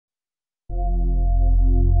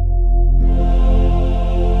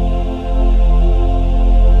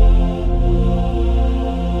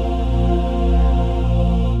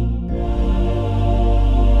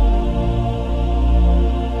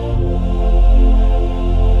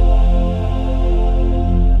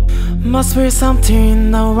Must be something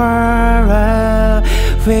in the world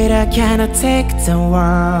where I cannot take the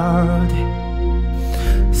world.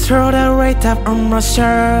 Throw the weight up on my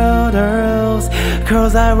shoulders,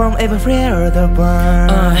 cause I won't ever fear the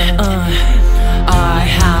world. I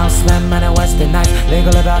have spent many Wednesday nights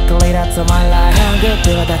legally back later to my life. 考え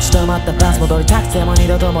ては立ち止まったプラス戻りたくても二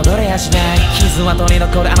度と戻れやしない。傷は取り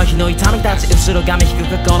残るあの日の痛みたち、後ろ髪引く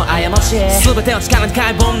過去の過ち、全てを力に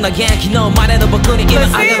変えぼんだ元気のまでの僕に今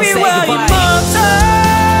I gotta say goodbye.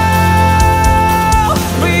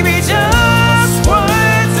 Baby just for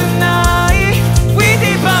tonight, we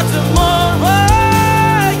depart tomorrow,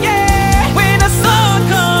 yeah. When the sun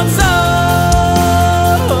comes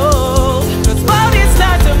up, cause body's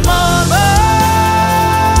not tomorrow.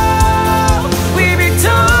 We be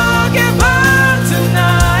talking about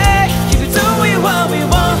tonight. Keep it doing what we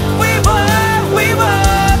want, we want, we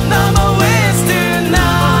want. No more waste tonight.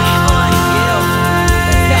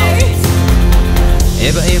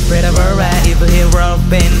 If it ever right, if it ever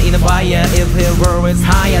been in the fire, if it ever is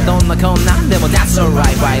higher, どんな困難でも that's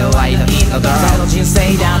alright, right, right in the dark. 誰の人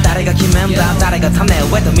生だ、誰が決めんだ、誰が種を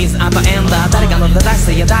植えた水与えんだ、誰かの正し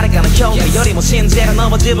さや誰かの評価よりも信じる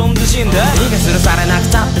のは自分自身だ。理解するされな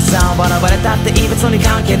くたってさ、笑われたっていい別に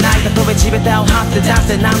関係ない。たとえ地べたを張ってだっ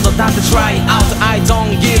て何度だって try out, I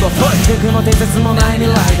don't give a fuck. 僕の定説もない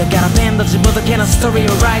未来だからペンと自分だけのストーリ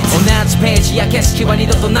ーを write。 同じページや景色は二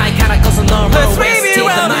度とないからこそ no more wasted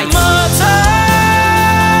nights.